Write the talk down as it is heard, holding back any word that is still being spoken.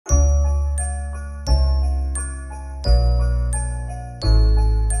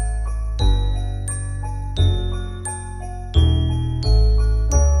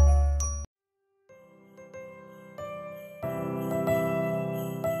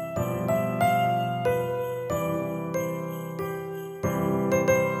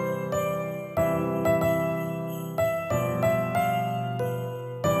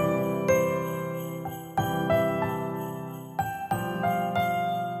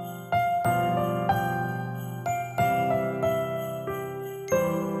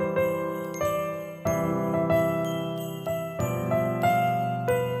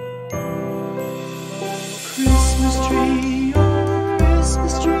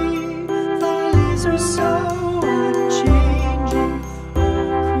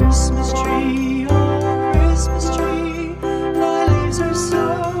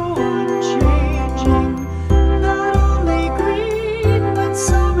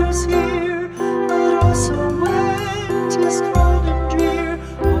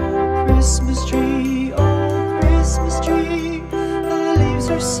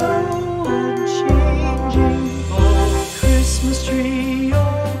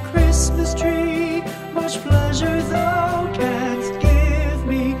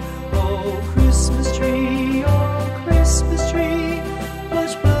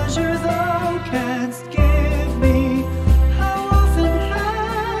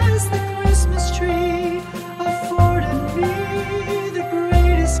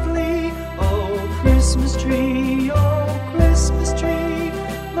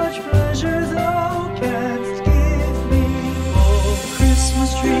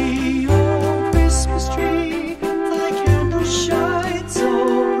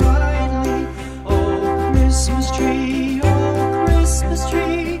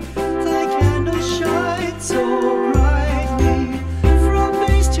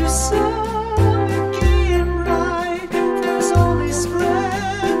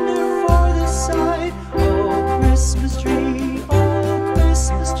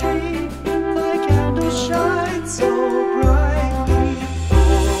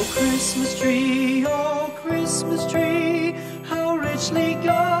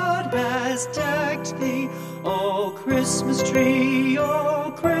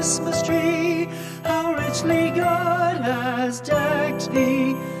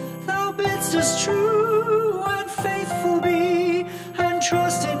Just as true and faithful be, and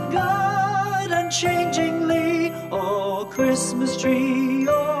trust in God unchangingly. Oh, Christmas tree,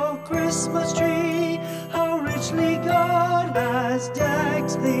 how richly God has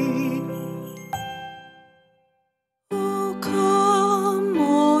decked thee. O come,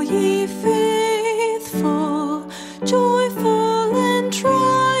 all ye faithful, joyful and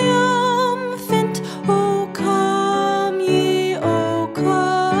triumphant. O come ye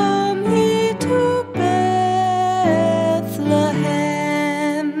to Bethlehem.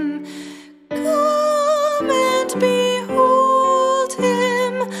 Come and behold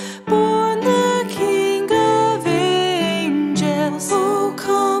him, born the King of angels. O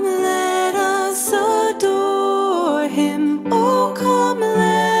come, let us adore him. O come,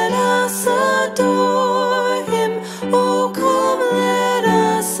 let us adore him. O come, let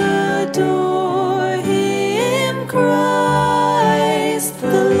us adore him, Christ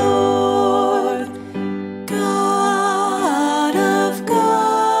the Lord. God of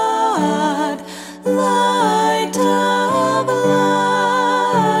God, light of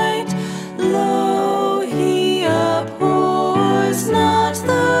light, lo, he abhors not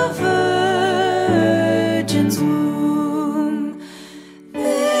the virgin's womb.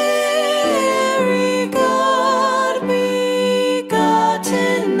 Very God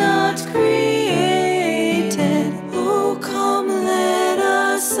begotten, not created. O come, let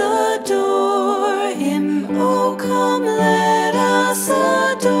us adore him. O come, let us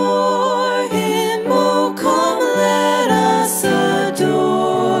adore him. O come, let us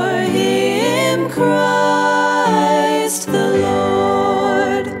adore him, Christ the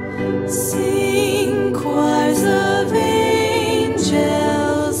Lord. Sing, choirs of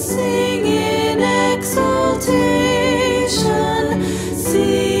angels, sing in exultation.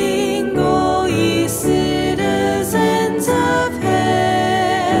 Sing, all ye citizens of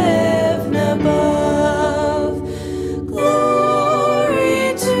heaven above.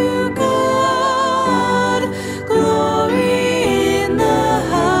 Glory to God, glory in the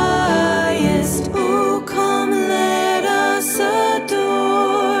highest. O come, let us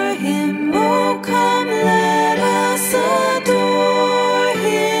adore him. O come, let us adore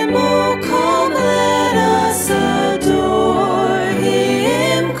him. O come, let us adore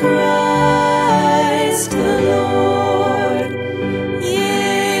him, Christ the Lord.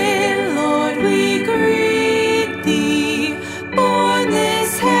 Yea, Lord, we greet thee, born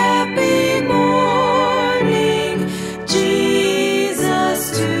this happy morning.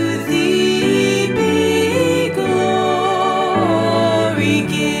 Jesus, to thee be glory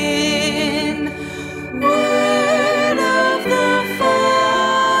given.